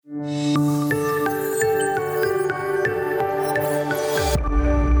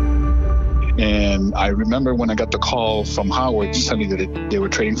And I remember when I got the call from Howard telling me that they were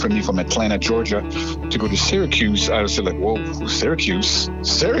trading for me from Atlanta, Georgia, to go to Syracuse. I was like, whoa, Syracuse?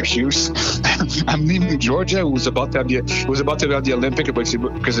 I'm leaving Georgia. It was about to have the Olympic,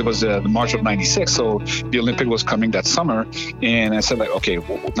 because it was the March of '96. So the Olympic was coming that summer. And I said, like, okay,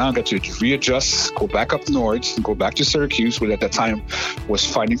 well, now I got to readjust, go back up north, go back to Syracuse, which at that time was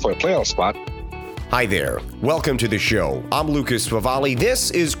fighting for a playoff spot. Hi there. Welcome to the show. I'm Lucas Favali.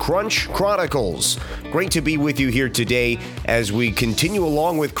 This is Crunch Chronicles. Great to be with you here today as we continue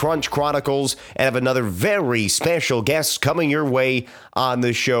along with Crunch Chronicles and have another very special guest coming your way on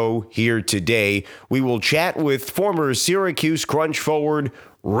the show here today. We will chat with former Syracuse Crunch forward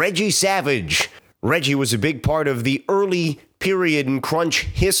Reggie Savage. Reggie was a big part of the early period in Crunch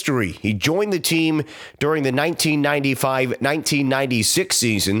history. He joined the team during the 1995-1996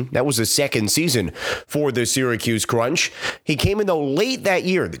 season. That was the second season for the Syracuse Crunch. He came in, though, late that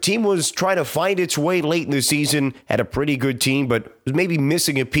year. The team was trying to find its way late in the season, had a pretty good team, but was maybe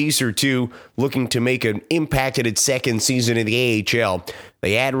missing a piece or two, looking to make an impact at its second season in the AHL.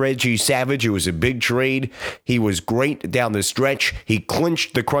 They had Reggie Savage. It was a big trade. He was great down the stretch. He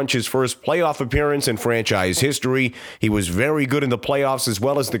clinched the Crunch's first playoff appearance in franchise history. He was very good in the playoffs as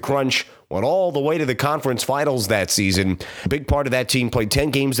well as the Crunch. Went all the way to the conference finals that season. A big part of that team played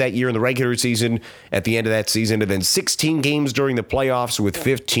 10 games that year in the regular season at the end of that season, and then 16 games during the playoffs with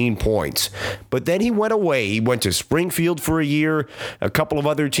 15 points. But then he went away. He went to Springfield for a year, a couple of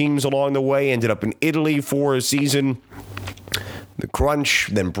other teams along the way, ended up in Italy for a season. The Crunch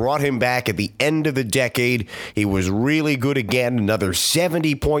then brought him back at the end of the decade. He was really good again. Another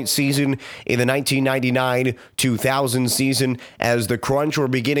 70-point season in the 1999-2000 season as the Crunch were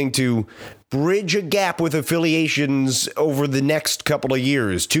beginning to bridge a gap with affiliations over the next couple of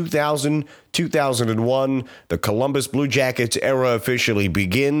years. 2000, 2001, the Columbus Blue Jackets era officially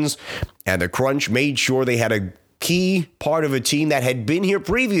begins, and the Crunch made sure they had a key part of a team that had been here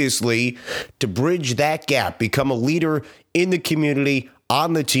previously to bridge that gap, become a leader in the community,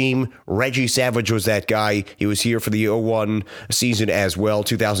 on the team. Reggie Savage was that guy. He was here for the 01 season as well,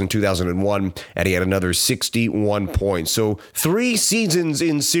 2000-2001, and he had another 61 points. So 3 seasons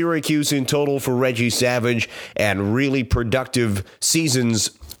in Syracuse in total for Reggie Savage, and really productive seasons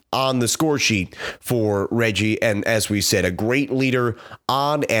on the score sheet for Reggie. And as we said, a great leader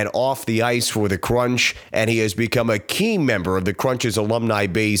on and off the ice for the Crunch, and he has become a key member of the Crunch's alumni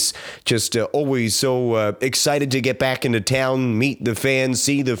base. Just always so excited to get back into town, meet the fans,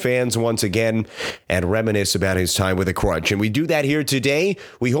 see the fans once again, and reminisce about his time with the Crunch. And we do that here today.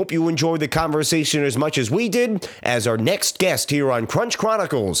 We hope you enjoyed the conversation as much as we did, as our next guest here on Crunch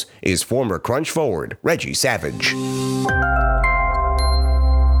Chronicles is former Crunch forward Reggie Savage.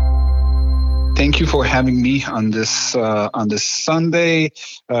 Thank you for having me on this Sunday.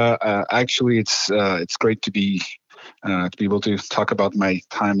 Actually, it's great to be able to talk about my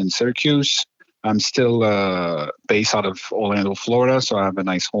time in Syracuse. I'm still based out of Orlando, Florida, so I have a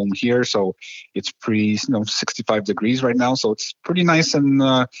nice home here. So it's pretty, 65 degrees right now, so it's pretty nice and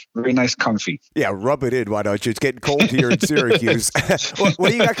very nice, comfy. Yeah, rub it in. Why don't you? It's getting cold here in Syracuse.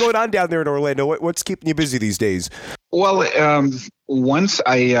 What do you got going on down there in Orlando? What's keeping you busy these days? Well, once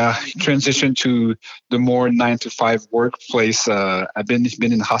I transitioned to the more 9-to-5 workplace, I've been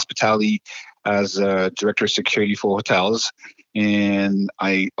in hospitality as director of security for hotels. And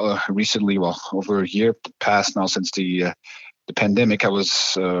I recently, over a year passed now since the pandemic, I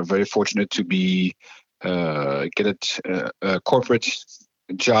was very fortunate to get a corporate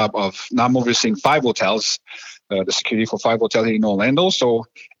job of now I'm overseeing 5 hotels, the security for 5 hotels in Orlando. So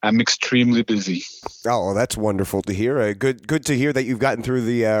I'm extremely busy. Oh, well, that's wonderful to hear. Good to hear that you've gotten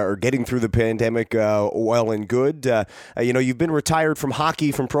through or getting through the pandemic well and good. You've been retired from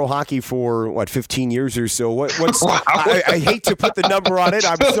pro hockey for 15 years or so. What's Wow. I hate to put the number on it.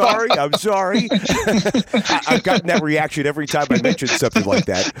 I'm sorry. I've gotten that reaction every time I mention something like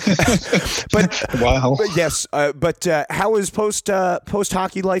that. But wow. But yes. How has post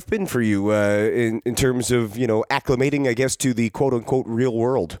hockey life been for you in terms of acclimating, I guess, to the quote unquote real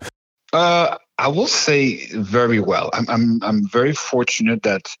world? I will say very well. I'm very fortunate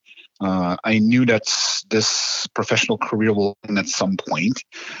that I knew that this professional career will end at some point.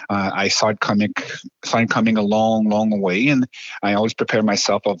 I saw it coming a long, long way, and I always prepare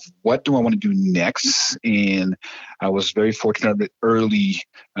myself of what do I want to do next. And I was very fortunate that early,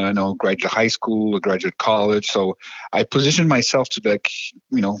 graduate high school, graduate college. So I positioned myself to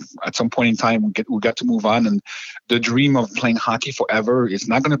at some point in time, we got to move on. And the dream of playing hockey forever is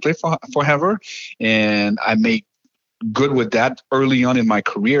not going to play forever. And I made good with that early on in my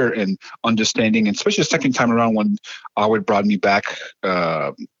career and understanding, and especially the second time around when Howard brought me back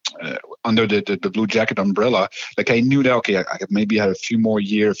under the Blue Jacket umbrella. Like I knew that I could maybe have a few more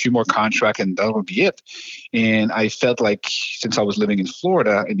years, a few more contract, and that would be it. And I felt like since I was living in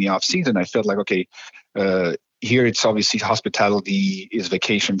Florida in the off season, I felt like here it's obviously hospitality is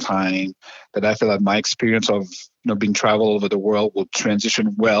vacation time. That I feel like my experience of being travel over the world will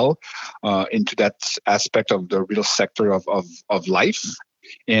transition well into that aspect of the real sector of life.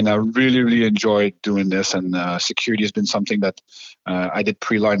 And I really, really enjoyed doing this. And security has been something that I did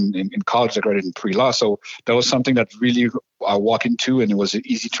pre-law in college. I graduated in pre-law. So that was something that really I walked into, and it was an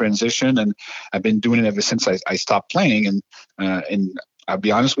easy transition. And I've been doing it ever since I stopped playing. And I'll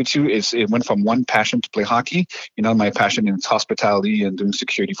be honest with you, it went from one passion to play hockey. My passion is hospitality and doing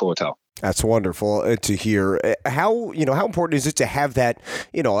security for hotel. That's wonderful to hear. How important is it to have that,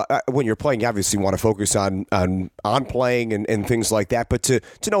 when you're playing, you obviously want to focus on playing and things like that, but to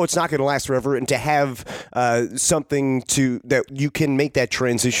know it's not going to last forever and to have something that you can make that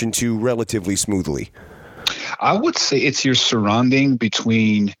transition to relatively smoothly? I would say it's your surrounding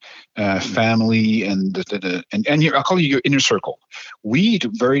between family and I'll call you your inner circle. We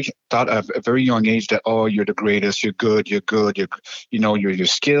thought at a very young age that you're the greatest, you're good, you're your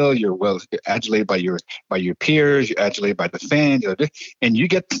skill, you're adulated by your peers, you're adulated by the fans, and you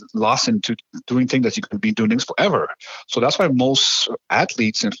get lost into doing things that you could be doing things forever. So that's why most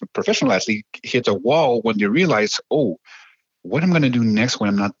athletes and professional athletes hit a wall when they realize, what I'm going to do next when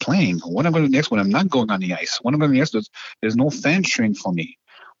I'm not playing? What I'm going to do next when I'm not going on the ice? What I'm going to do next? There's no fan cheering for me.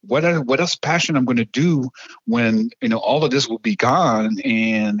 What else passion I'm going to do when all of this will be gone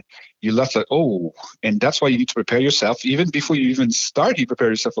and you're left like, and that's why you need to prepare yourself. Even before you even start, you prepare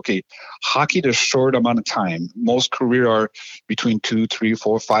yourself. Okay, hockey, there's short amount of time. Most career are between 2, 3,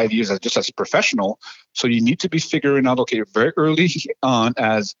 4, 5 years just as a professional. So you need to be figuring out, very early on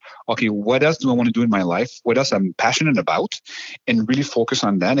what else do I want to do in my life? What else I'm passionate about? And really focus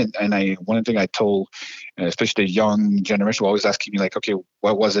on that. And one thing I told, especially the young generation, who always asking me like,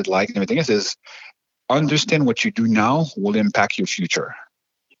 what was it like? And everything is understand what you do now will impact your future.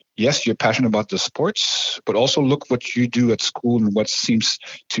 Yes, you're passionate about the sports, but also look what you do at school and what seems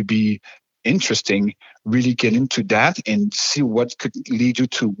to be interesting. Really get into that and see what could lead you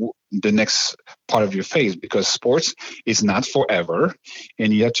to the next part of your phase, because sports is not forever,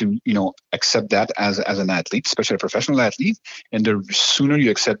 and you have to accept that as an athlete, especially a professional athlete. And the sooner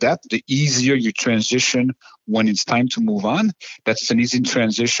you accept that, the easier you transition when it's time to move on. That's an easy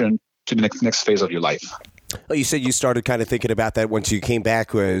transition to the next phase of your life. Well, you said you started kind of thinking about that once you came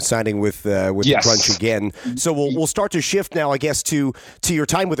back, signing with the Crunch again. So we'll start to shift now, I guess, to your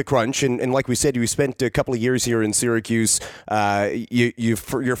time with the Crunch. And like we said, you spent a couple of years here in Syracuse.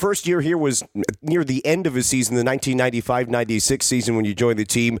 Your first year here was near the end of a season, the 1995-96 season when you joined the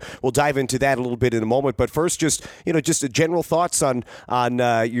team. We'll dive into that a little bit in a moment. But first, just general thoughts on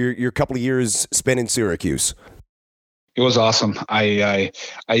your couple of years spent in Syracuse. It was awesome. I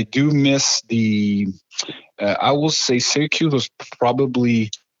do miss the. I will say Syracuse was probably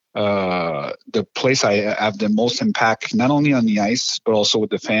the place I have the most impact, not only on the ice but also with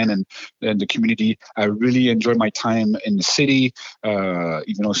the fan and the community. I really enjoyed my time in the city,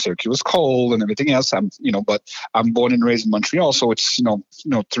 even though Syracuse was cold and everything else. But I'm born and raised in Montreal, so it's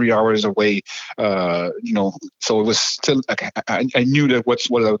 3 hours away. So it was still. I knew that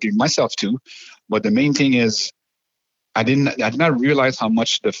what I would give myself to, but the main thing is. I did not realize how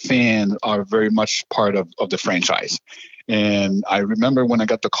much the fans are very much part of the franchise. And I remember when I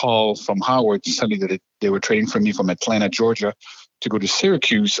got the call from Howard telling me that they were trading for me from Atlanta, Georgia, to go to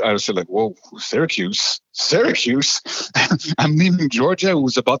Syracuse. I was like, whoa, Syracuse. I'm leaving Georgia. It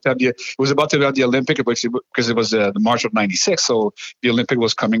was about to have the Olympic because it was the March of '96. So the Olympic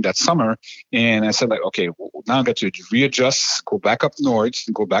was coming that summer. And I said, like, okay, now I got to readjust, go back up north,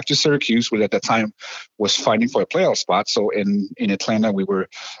 and go back to Syracuse, which at that time was fighting for a playoff spot. So in Atlanta, we were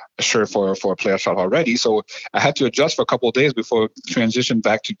sure for a playoff spot already. So I had to adjust for a couple of days before transition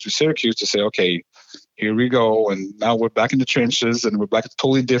back to Syracuse to say, okay, here we go. And now we're back in the trenches and we're back at a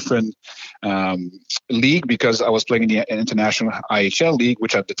totally different league, because I was playing in the international IHL league,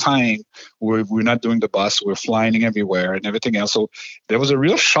 which at the time we're not doing the bus. We're flying everywhere and everything else. So there was a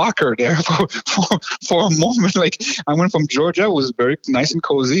real shocker there for a moment. Like I went from Georgia, it was very nice and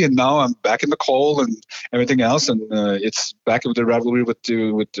cozy, and now I'm back in the cold and everything else. And it's back with the rivalry with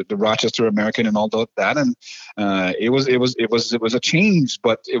the Rochester American and all that. And it was a change,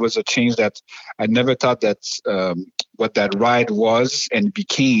 but it was a change that I never thought that what that ride was and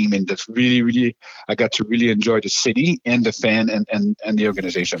became, and that's really, really, I got to really enjoy the city and the fan and the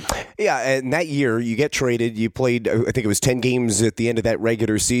organization. Yeah, and that year you get traded. You played, I think it was 10 games at the end of that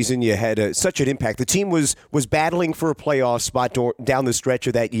regular season. You had such an impact. The team was battling for a playoff spot down the stretch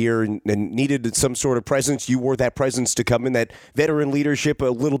of that year and needed some sort of presence. You wore that presence to come in, that veteran leadership a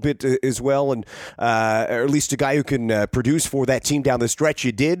little bit as well, and or at least a guy who can produce for that team down the stretch.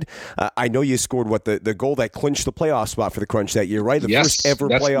 You did. I know you scored the goal that clinched the playoff spot for the Crunch that year, right? The first ever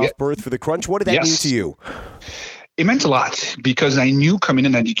playoff berth for the Crunch. What did that mean to you? It meant a lot because I knew coming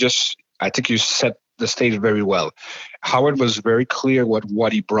in, and I think you set the stage very well. Howard was very clear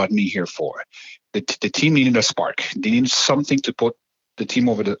what he brought me here for. The team needed a spark. They needed something to put the team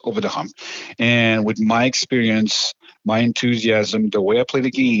over the hump. And with my experience, my enthusiasm, the way I play the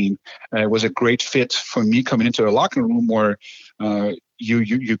game, it was a great fit for me coming into a locker room where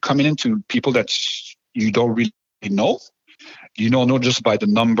you coming into people that you don't really know. You don't know just by the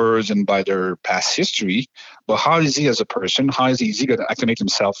numbers and by their past history, but how is he as a person? How is he going to acclimate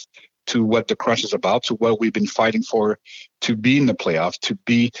himself to what the Crunch is about, to what we've been fighting for, to be in the playoff, to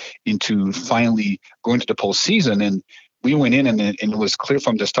be into finally going to the postseason? And we went in, and it was clear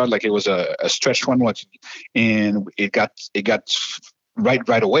from the start, like it was a stretch run, and it got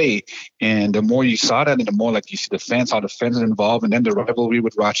right away. And the more you saw that, and the more like you see the fans, how the fans are involved, and then the rivalry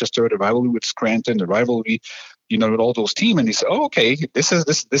with Rochester, the rivalry with Scranton, the rivalry, with all those teams, and you say, oh, okay, this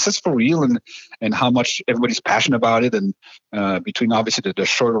is for real, and how much everybody's passionate about it, and between obviously the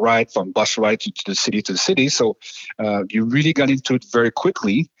short ride from bus ride to the city. So you really got into it very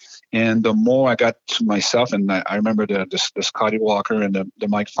quickly. And the more I got to myself, and I remember the Scotty Walker and the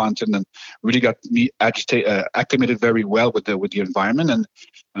Mike Fontaine, and really got me acclimated very well with the environment. And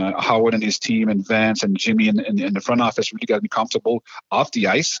Howard and his team, and Vance and Jimmy in the front office really got me comfortable off the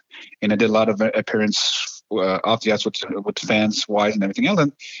ice. And I did a lot of appearance off the ice with fans wise and everything else.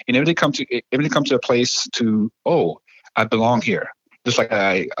 And everything come to a place to, oh, I belong here. Just like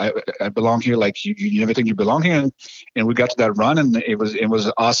I belong here, like you everything you belong here, and we got to that run, and it was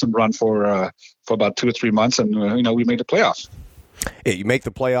an awesome run for about 2 or 3 months, and we made the playoffs. Yeah, you make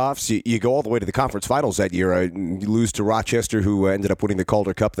the playoffs. You go all the way to the conference finals that year. You lose to Rochester, who ended up winning the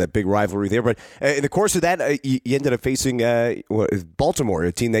Calder Cup, that big rivalry there. But in the course of that, you ended up facing Baltimore,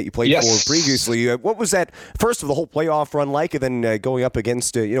 a team that you played for previously. What was that, first of the whole playoff run like, and then going up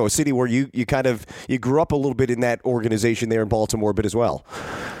against a city where you grew up a little bit in that organization there in Baltimore a bit as well?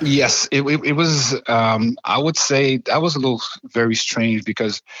 Yes, it was. I would say that was a little very strange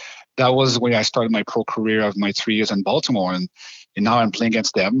because that was when I started my pro career of my 3 years in Baltimore, and now I'm playing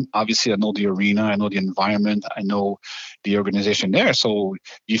against them. Obviously, I know the arena, I know the environment, I know the organization there. So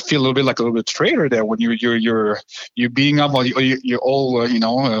you feel a little bit traitor there when you're beating up all you're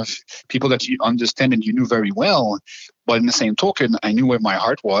all people that you understand and you knew very well. But in the same token, I knew where my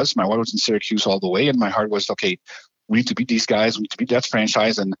heart was. My heart was in Syracuse all the way, and my heart was okay. We need to beat these guys. We need to beat that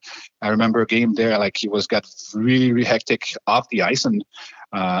franchise. And I remember a game there, like it got really, really hectic off the ice, and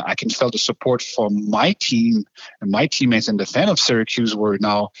I can feel the support from my team and my teammates, and the fan of Syracuse were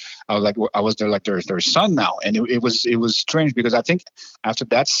now. I was their son now, and it was strange because I think after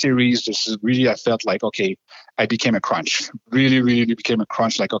that series, I felt like okay, I became a Crunch. Really, really became a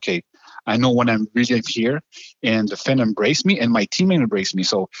Crunch. Like okay, I know when I'm really here, and the fan embraced me, and my teammate embraced me.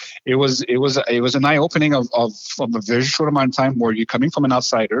 So it was an eye opening of a very short amount of time where you're coming from an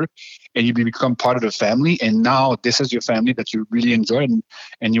outsider, and you become part of the family, and now this is your family that you really enjoy,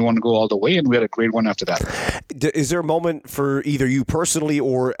 and you want to go all the way. And we had a great one after that. Is there a moment for either you personally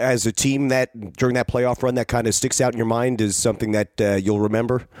or as a team that during that playoff run that kind of sticks out in your mind as something that you'll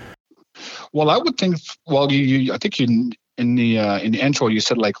remember? Well, I would think. Well, I think you. In the intro, you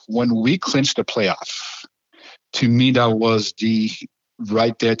said like when we clinched the playoff. To me, that was the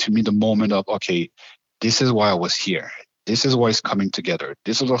moment of okay, this is why I was here. This is why it's coming together.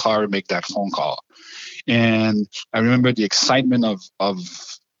 This is how I make that phone call. And I remember the excitement of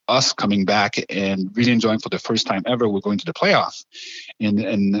us coming back and really enjoying for the first time ever. We're going to the playoff,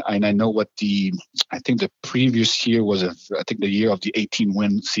 and I know what I think the previous year was the year of the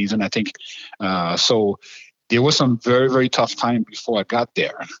 18-win season. I think so. There was some very, very tough time before I got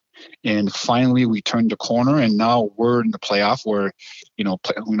there. And finally, we turned the corner, and now we're in the playoff where, we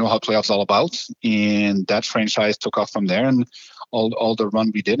know how playoffs all about. And that franchise took off from there. And all the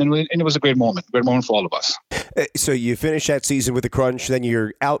run we did, and it was a great moment for all of us. So you finish that season with the Crunch, then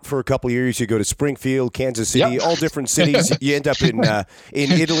you're out for a couple of years. You go to Springfield, Kansas City, all different cities. You end up in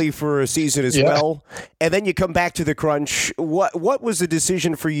Italy for a season as well, and then you come back to the Crunch. What was the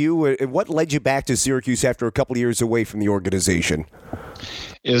decision for you? What led you back to Syracuse after a couple of years away from the organization?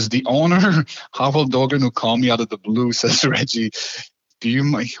 Is the owner, Havel Dogan, who called me out of the blue, says, Reggie,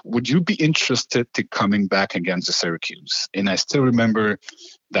 would you be interested to coming back again to Syracuse? And I still remember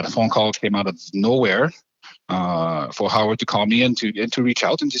that phone call came out of nowhere for Howard to call me and to reach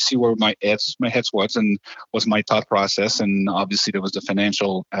out and to see where my head was and was my thought process. And obviously there was the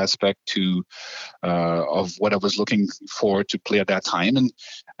financial aspect of what I was looking for to play at that time. And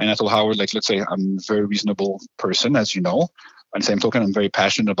I told Howard, let's say I'm a very reasonable person, as you know. At the same token, I'm very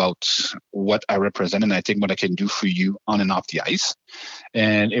passionate about what I represent and I think what I can do for you on and off the ice.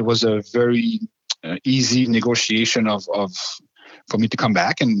 And it was a very easy negotiation for me to come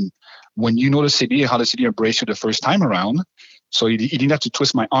back. And when you know the city, how the city embraced you the first time around, so you didn't have to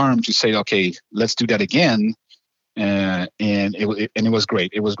twist my arm to say, okay, let's do that again. And it was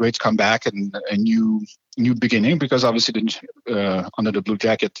great. It was great to come back and a new beginning, because obviously under the Blue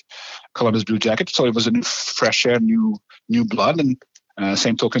Jacket, Columbus Blue Jacket, so it was a new fresh air, new blood, and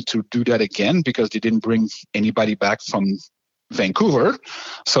same token to do that again because they didn't bring anybody back from Vancouver,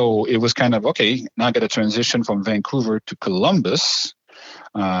 so it was kind of okay. Now I got to transition from Vancouver to Columbus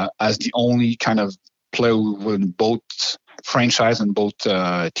as the only kind of player with both franchise and both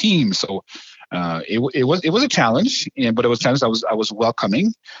teams. So. It was a challenge, but it was a challenge I was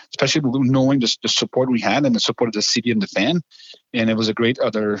welcoming, especially knowing the support we had and the support of the city and the fan. And it was a great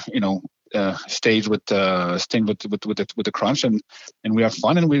other, stage with Sting with the Crunch, and we had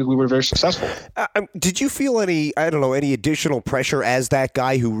fun and we were very successful. Did you feel any additional pressure as that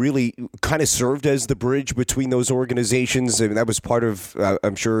guy who really kind of served as the bridge between those organizations? I mean, that was part of,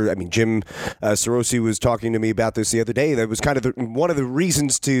 I'm sure. I mean, Jim Sarosi was talking to me about this the other day. That was kind of one of the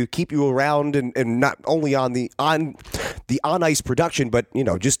reasons to keep you around, and not only on the on ice production, but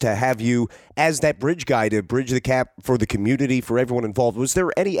just to have you as that bridge guy to bridge the gap for the community, for everyone involved. Was there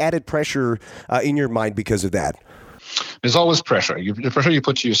any added pressure in your mind because of that? There's always pressure. The pressure you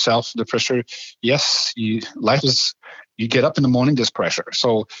put to yourself, the pressure, yes, life is, you get up in the morning, there's pressure.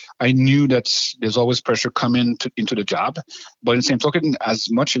 So I knew that there's always pressure coming into the job. But in the same token, as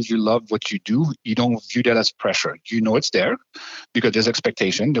much as you love what you do, you don't view that as pressure. You know it's there because there's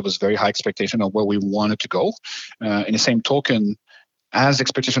expectation. There was very high expectation of where we wanted to go. In the same token, as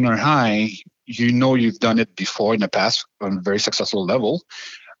expectations are high, you've done it before in the past on a very successful level.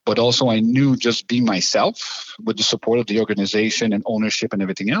 But also I knew just being myself with the support of the organization and ownership and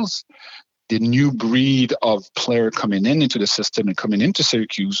everything else, the new breed of player coming into the system and coming into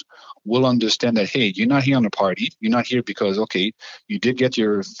Syracuse will understand that, hey, you're not here on a party. You're not here because, okay, you did get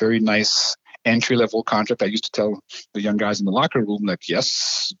your very nice entry-level contract. I used to tell the young guys in the locker room,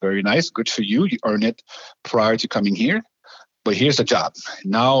 yes, very nice, good for you. You earned it prior to coming here. But here's the job.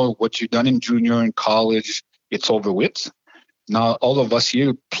 Now what you've done in junior and college, it's over with. Now, all of us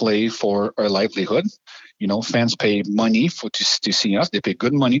here play for our livelihood. Fans pay money to see us. They pay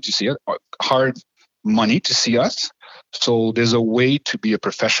good money to see us, hard money to see us. So there's a way to be a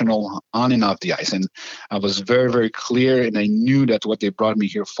professional on and off the ice. And I was very, very clear, and I knew that what they brought me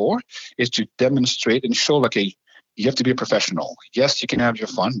here for is to demonstrate and show, you have to be a professional. Yes, you can have your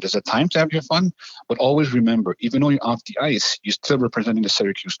fun. There's a time to have your fun. But always remember, even though you're off the ice, you're still representing the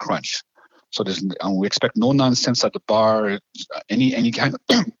Syracuse Crunch. So we expect no nonsense at the bar, any kind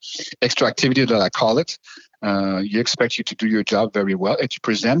of extra activity that I call it. You expect you to do your job very well and to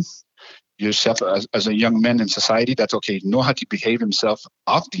present yourself as a young man in society that's okay, know how to behave himself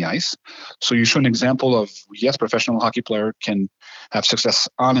off the ice. So you show an example of, yes, professional hockey player can have success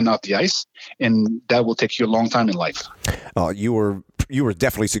on and off the ice, and that will take you a long time in life. You were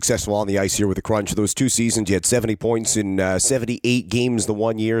definitely successful on the ice here with the Crunch. Those 2 seasons, you had 70 points in 78 games the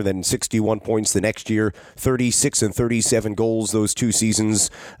one year, then 61 points the next year, 36 and 37 goals those 2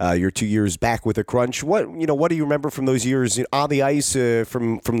 seasons. Your 2 years back with the Crunch. What do you remember from those years on the ice,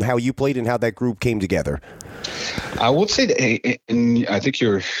 from how you played and how that group came together? I would say that, and I think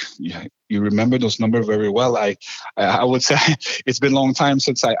you remember those numbers very well. I would say it's been a long time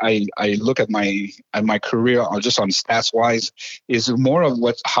since I look at my career just on stats wise. Is more of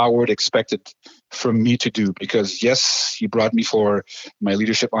what Howard expected from me to do, because yes, he brought me for my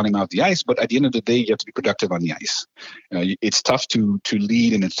leadership on and off the ice, but at the end of the day, you have to be productive on the ice. It's tough to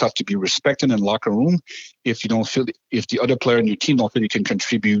lead, and it's tough to be respected in the locker room if you don't feel, if the other player in your team don't feel you can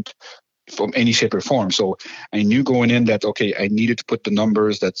contribute from any shape or form. So I knew going in that, okay, I needed to put the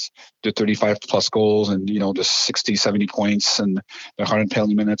numbers, that's the 35 plus goals and, the 60, 70 points and the 100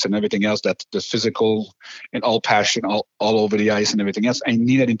 penalty minutes and everything else, that the physical and all passion all over the ice and everything else. I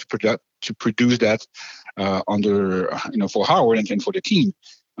needed to produce that for Howard and for the team.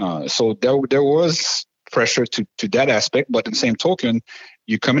 So there was pressure to that aspect, but in the same token,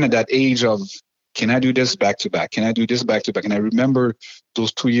 you come in at that age of, can I do this back to back? Can I do this back to back? And I remember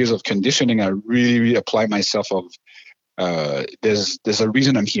those 2 years of conditioning, I really, really applied myself of, there's a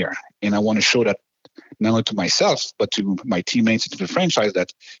reason I'm here. And I want to show that not only to myself, but to my teammates and to the franchise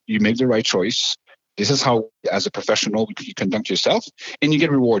that you make the right choice. This is how, as a professional, you conduct yourself and you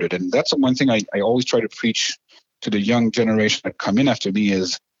get rewarded. And that's the one thing I always try to preach to the young generation that come in after me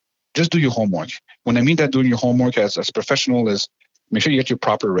is just do your homework. When I mean that doing your homework as a professional is make sure you get your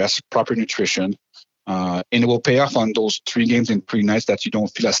proper rest, proper nutrition, and it will pay off on those 3 games in 3 nights that you don't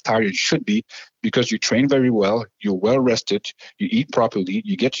feel as tired as you should be because you train very well, you're well rested, you eat properly,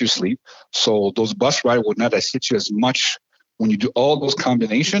 you get your sleep. So those bus rides would not hit you as much when you do all those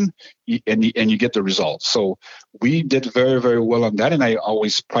combination and you get the results. So we did very, very well on that. And I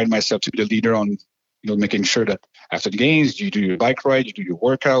always pride myself to be the leader on, making sure that after the games, you do your bike ride, you do your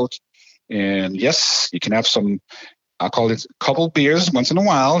workout. And yes, you can have some, I'll call it a couple beers once in a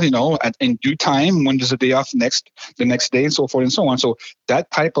while, in due time when there's a day off the next day and so forth and so on. So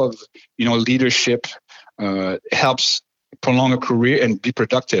that type of, leadership helps prolong a career and be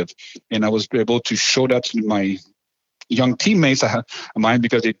productive. And I was able to show that to my young teammates of mine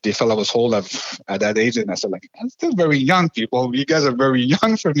because they felt I was old at that age. And I said, I'm still very young, people. You guys are very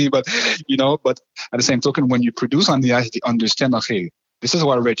young for me. But, but at the same token, when you produce on the ice, they understand, okay, this is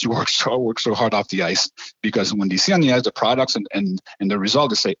why Reggie works so hard off the ice, because when they see on the ice the products and the result,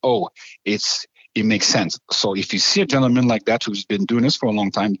 they say, oh, it makes sense. So if you see a gentleman like that who's been doing this for a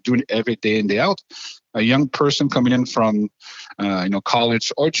long time, doing it every day in, day out, a young person coming in from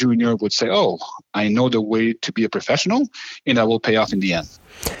college or junior would say, oh, I know the way to be a professional, and that will pay off in the end.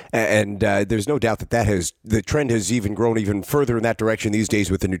 And there's no doubt that the trend has even grown even further in that direction these days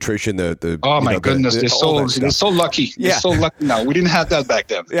with the nutrition. Oh my goodness, they're so lucky. Yeah. They're so lucky now. We didn't have that back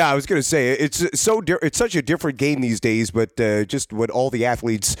then. Yeah, I was going to say it's such a different game these days, but just what all the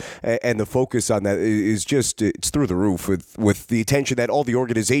athletes and the focus on that is just it's through the roof with the attention that all the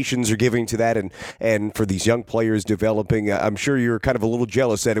organizations are giving to that and for these young players developing. I'm sure you're kind of a little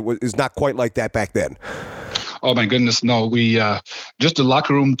jealous that it is not quite like that back then. Oh my goodness, no. We just the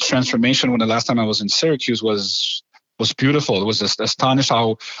locker room transformation when the last time I was in Syracuse was beautiful. It was just astonished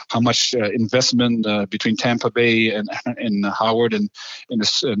how much investment between Tampa Bay and Howard and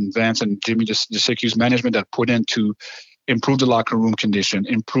Vance and Jimmy, the Syracuse management that put into improve the locker room condition,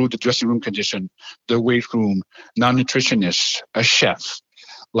 improve the dressing room condition, the weight room, non-nutritionist, a chef.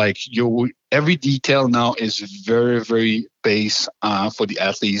 Every detail now is very, very based for the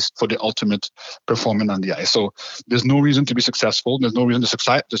athletes for the ultimate performance on the ice. So there's no reason to be successful. There's no reason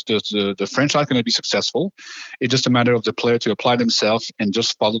the franchise going to be successful. It's just a matter of the player to apply themselves and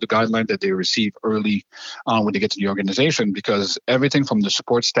just follow the guideline that they receive early on when they get to the organization. Because everything from the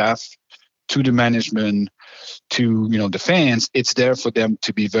support staff to the management to the fans, it's there for them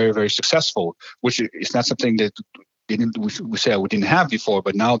to be very, very successful. Which is not something that we say we didn't have before,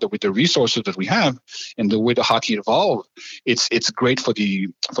 but now that with the resources that we have and the way the hockey evolved, it's great for the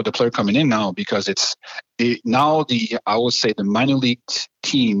player coming in now because I would say the minor league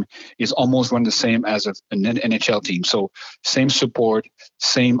team is almost run the same as an NHL team. So same support,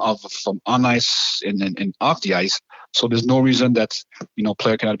 same from on ice and off the ice. So there's no reason that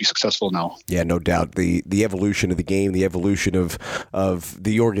player cannot be successful now. Yeah, no doubt. The evolution of the game, the evolution of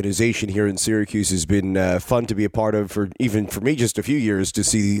the organization here in Syracuse has been fun to be a part of for me just a few years to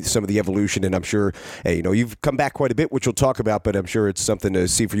see some of the evolution. And I'm sure you've come back quite a bit, which we'll talk about, but I'm sure it's something to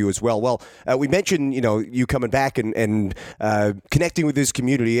see for you as well. Well, we mentioned you coming back and connecting with this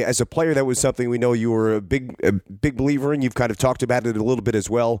community as a player. That was something we know you were a big believer in. You've kind of talked about it a little bit as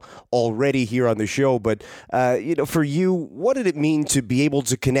well already here on the show, but for you, what did it mean to be able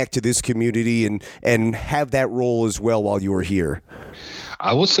to connect to this community and have that role as well while you were here?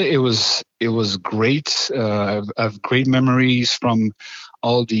 I would say it was great. I have great memories from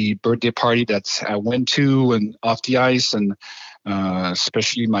all the birthday party that I went to and off the ice, and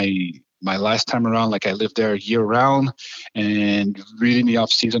especially my last time around. I lived there year round, and really in the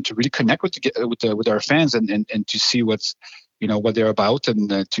off season to really connect with our fans and to see what they're about, and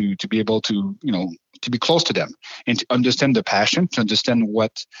to be able to to be close to them and to understand the passion, to understand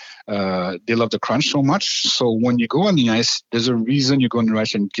what they love the Crunch so much. So when you go on the ice, there's a reason you go on the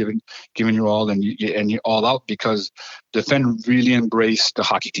ice and giving your all and you're all out, because the fan really embrace the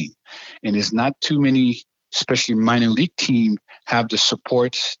hockey team. and it's not too many, especially minor league team, have the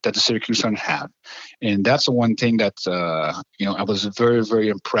support that the Syracuse Sun have. And that's the one thing that, I was very, very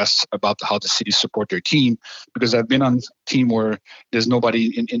impressed about how the city support their team, because I've been on a team where there's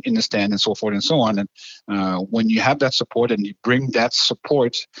nobody in the stand and so forth and so on. And when you have that support and you bring that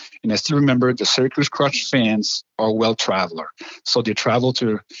support, and I still remember the Syracuse Crunch fans are well traveler. So they travel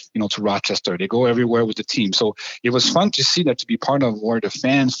to Rochester. They go everywhere with the team. So it was fun to see that, to be part of where the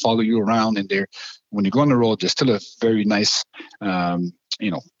fans follow you around, and when you go on the road, there's still a very nice,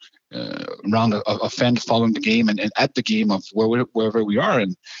 round of fans following the game and at the game of wherever we are.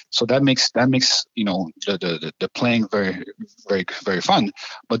 And so that makes the playing very, very, very fun.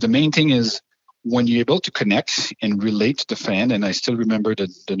 But the main thing is when you're able to connect and relate to the fan. And I still remember the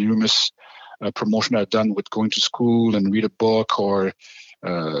numerous promotion I've done with going to school and read a book, or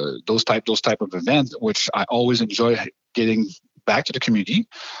those type of events, which I always enjoy getting back to the community,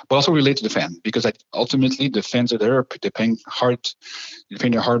 but also relate to the fan, because ultimately the fans are there. They're paying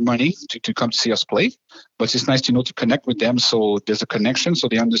their hard money to come to see us play. But it's nice to connect with them, so there's a connection, so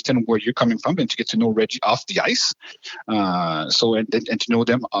they understand where you're coming from, and to get to know Reggie off the ice. And to know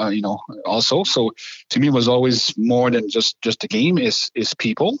them, also. So to me, it was always more than just a game. Is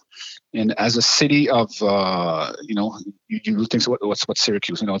people. And as a city of, you think what's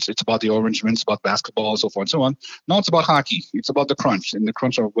Syracuse? It's about the Orangemen, it's about basketball, so forth and so on. No, it's about hockey. It's about the Crunch, and the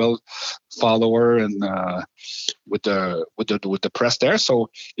Crunch are well follower and with the press there. So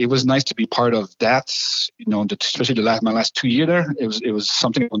it was nice to be part of that. Especially my last 2 years there, it was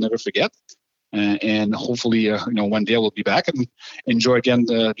something I'll never forget. And hopefully, one day I will be back and enjoy again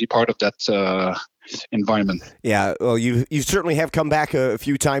be part of that environment. Yeah, well, you certainly have come back a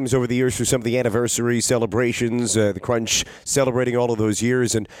few times over the years for some of the anniversary celebrations, the Crunch celebrating all of those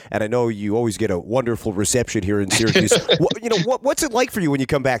years, and I know you always get a wonderful reception here in Syracuse. What's it like for you when you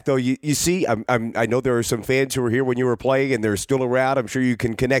come back, though? You see, I know there are some fans who were here when you were playing, and they're still around. I'm sure you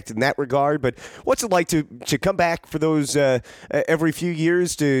can connect in that regard, but what's it like to come back for those every few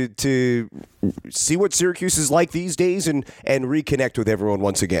years to see what Syracuse is like these days and reconnect with everyone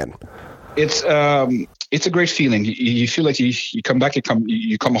once again? It's a great feeling. You feel like you come back,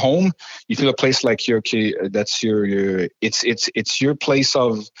 you come home. You feel a place like that's your it's your place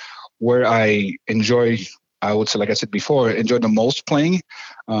of where I enjoy. I would say, like I said before, enjoy the most playing,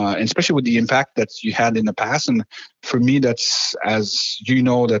 and especially with the impact that you had in the past. And for me, that's, as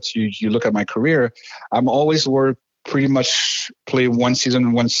that you look at my career, I'm always pretty much play one season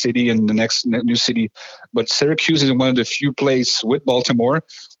in one city and the next new city. But Syracuse is one of the few places with Baltimore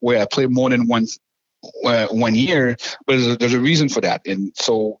where I play more than one year. But there's a reason for that. And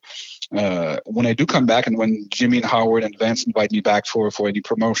so when I do come back, and when Jimmy and Howard and Vance invite me back for any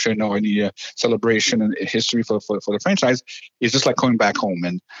promotion or any celebration and history for the franchise, it's just like coming back home.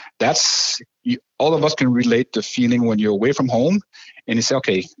 And that's, all of us can relate the feeling when you're away from home and you say,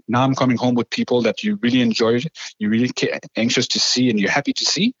 okay, now I'm coming home with people that you really enjoyed, you're really anxious to see, and you're happy to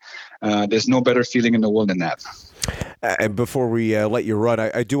see. There's no better feeling in the world than that. And before we let you run,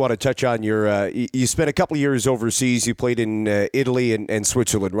 I do want to touch on your. You spent a couple of years overseas. You played in Italy and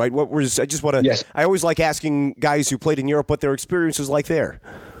Switzerland, right? I just want to. Yes. I always like asking guys who played in Europe what their experience was like there.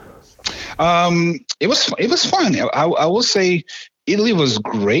 It was fun. I will say Italy was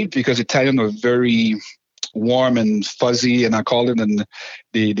great because Italian are very warm and fuzzy, and I call it, and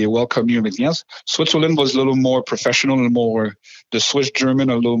they welcome you and everything else. Switzerland was a little more professional and more, the Swiss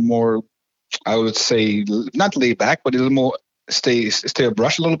German a little more, I would say, not laid back, but a little more stay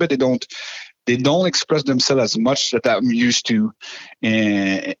abreast a little bit. They don't express themselves as much that I'm used to,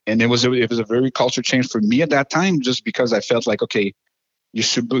 and it was a very culture change for me at that time, just because I felt like, okay, you're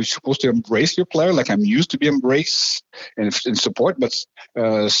supposed to embrace your player like I'm used to be embraced and support, but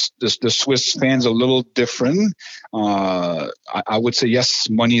the Swiss fans are a little different. I would say, yes,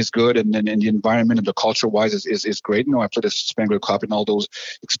 money is good, and the environment and the culture-wise is great. I played the Spengler Cup and all those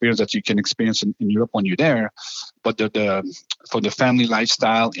experiences that you can experience in Europe when you're there. But for the family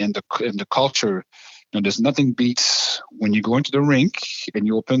lifestyle and the culture, there's nothing beats when you go into the rink and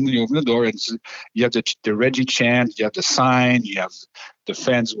you open the door, and you have the Reggie chant, you have the sign, you have the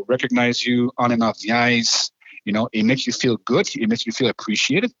fans who recognize you on and off the ice. It makes you feel good. It makes you feel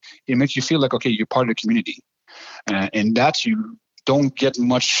appreciated. It makes you feel like, okay, you're part of the community. And that you don't get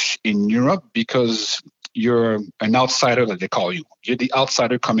much in Europe because you're an outsider, like they call you. You're the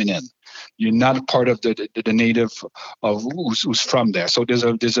outsider coming in. You're not part of the native of who's from there. So there's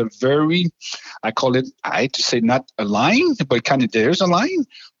a very, I call it, I hate to say not a line, but kind of there's a line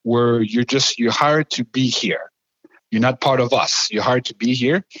where you're hired to be here. You're not part of us. You're hired to be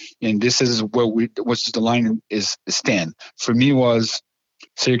here, and this is where what's the line is stand. For me was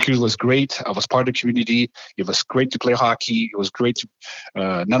Syracuse was great. I was part of the community. It was great to play hockey. It was great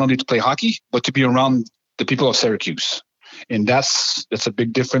to not only to play hockey, but to be around the people of Syracuse. And that's a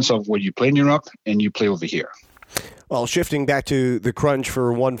big difference of where you play in Europe and you play over here. Well, shifting back to the Crunch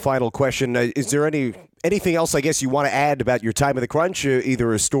for one final question, is there anything else, I guess, you want to add about your time at the Crunch?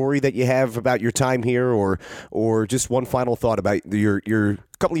 Either a story that you have about your time here, or just one final thought about your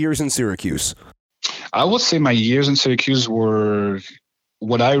couple of years in Syracuse? I would say my years in Syracuse were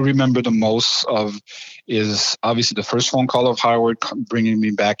what I remember the most of is obviously the first phone call of Howard bringing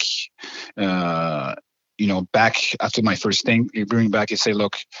me back. Back after my first thing, you bring me back and say,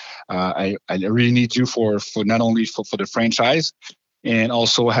 look, I really need you for not only for the franchise, and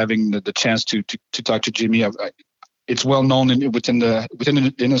also having the chance to talk to Jimmy. It's well known within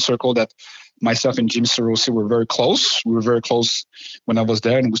the inner circle that myself and Jim Sarosi were very close. We were very close when I was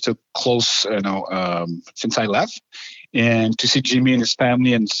there, and we're still close, since I left. And to see Jimmy and his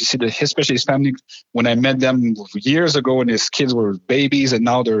family, and to see especially his family, when I met them years ago, and his kids were babies, and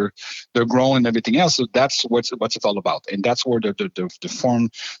now they're grown and everything else. So that's what it's all about, and that's where the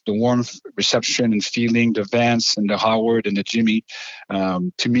warm reception and feeling, the Vance and the Howard and the Jimmy.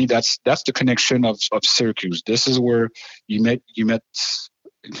 To me, that's the connection of Syracuse. This is where you met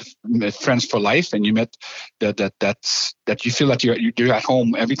friends for life, and you met that you feel that you're at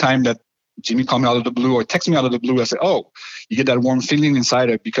home every time that Jimmy called me out of the blue or text me out of the blue. I said, "Oh, you get that warm feeling inside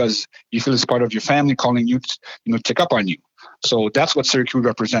it because you feel it's part of your family calling you, check up on you." So that's what Syracuse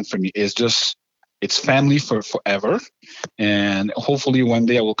represents for me. Is just it's family for forever, and hopefully one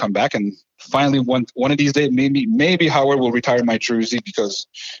day I will come back and finally one of these days maybe Howard will retire my jersey, because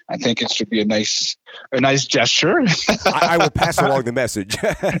I think it should be a nice gesture. I will pass along the message.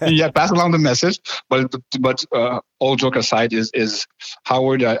 Yeah, pass along the message. But all joke aside, is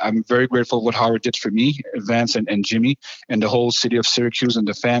Howard. I'm very grateful for what Howard did for me, Vance and Jimmy, and the whole city of Syracuse and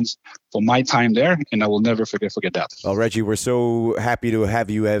the fans for my time there, and I will never forget that. Well, Reggie, we're so happy to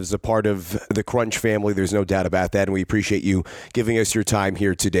have you as a part of the Crunch family. There's no doubt about that, and we appreciate you giving us your time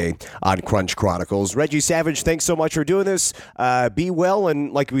here today on Crunch Chronicles. Reggie Savage, thanks so much for doing this. Be well,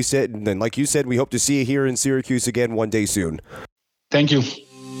 and like we said, and like you said, we hope to see you here in Syracuse again one day soon. Thank you.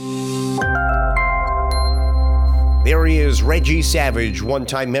 There he is, Reggie Savage,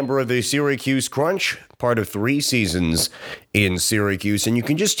 one-time member of the Syracuse Crunch, part of 3 seasons in Syracuse. And you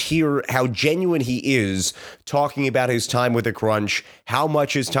can just hear how genuine he is talking about his time with the Crunch, how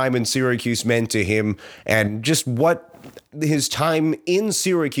much his time in Syracuse meant to him, and just what his time in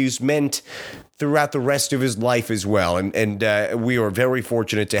Syracuse meant throughout the rest of his life as well. And we are very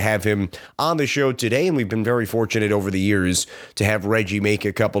fortunate to have him on the show today, and we've been very fortunate over the years to have Reggie make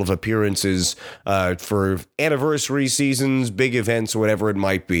a couple of appearances for anniversary seasons, big events, whatever it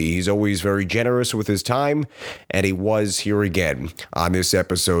might be. He's always very generous with his time, and he was here again on this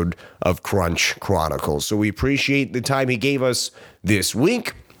episode of Crunch Chronicles. So we appreciate the time he gave us this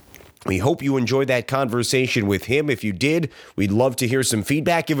week. We hope you enjoyed that conversation with him. If you did, we'd love to hear some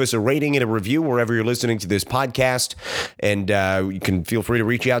feedback. Give us a rating and a review wherever you're listening to this podcast. And you can feel free to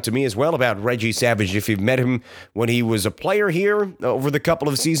reach out to me as well about Reggie Savage. If you've met him when he was a player here over the couple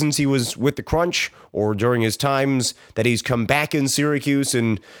of seasons he was with the Crunch, or during his times that he's come back in Syracuse,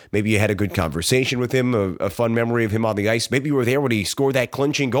 and maybe you had a good conversation with him, a fun memory of him on the ice. Maybe you were there when he scored that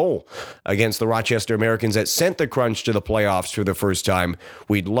clinching goal against the Rochester Americans that sent the Crunch to the playoffs for the first time.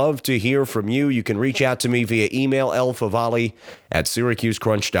 We'd love to hear from you. You can reach out to me via email,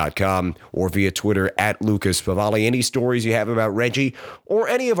 lfavali@syracusecrunch.com, or via Twitter @LucasFavali. Any stories you have about Reggie or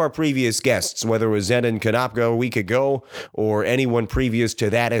any of our previous guests, whether it was Zenon Konopka a week ago or anyone previous to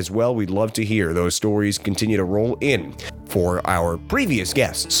that as well, we'd love to hear those stories. Continue to roll in for our previous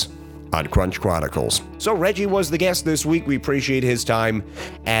guests on Crunch Chronicles. So Reggie was the guest this week. We appreciate his time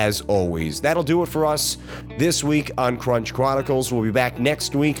as always. That'll do it for us this week on Crunch Chronicles. We'll be back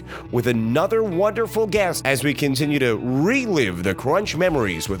next week with another wonderful guest as we continue to relive the Crunch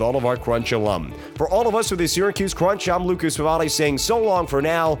memories with all of our Crunch alum. For all of us with the Syracuse Crunch, I'm Lucas Favali saying so long for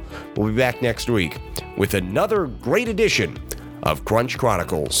now. We'll be back next week with another great edition of Crunch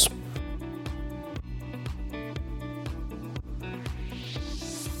Chronicles.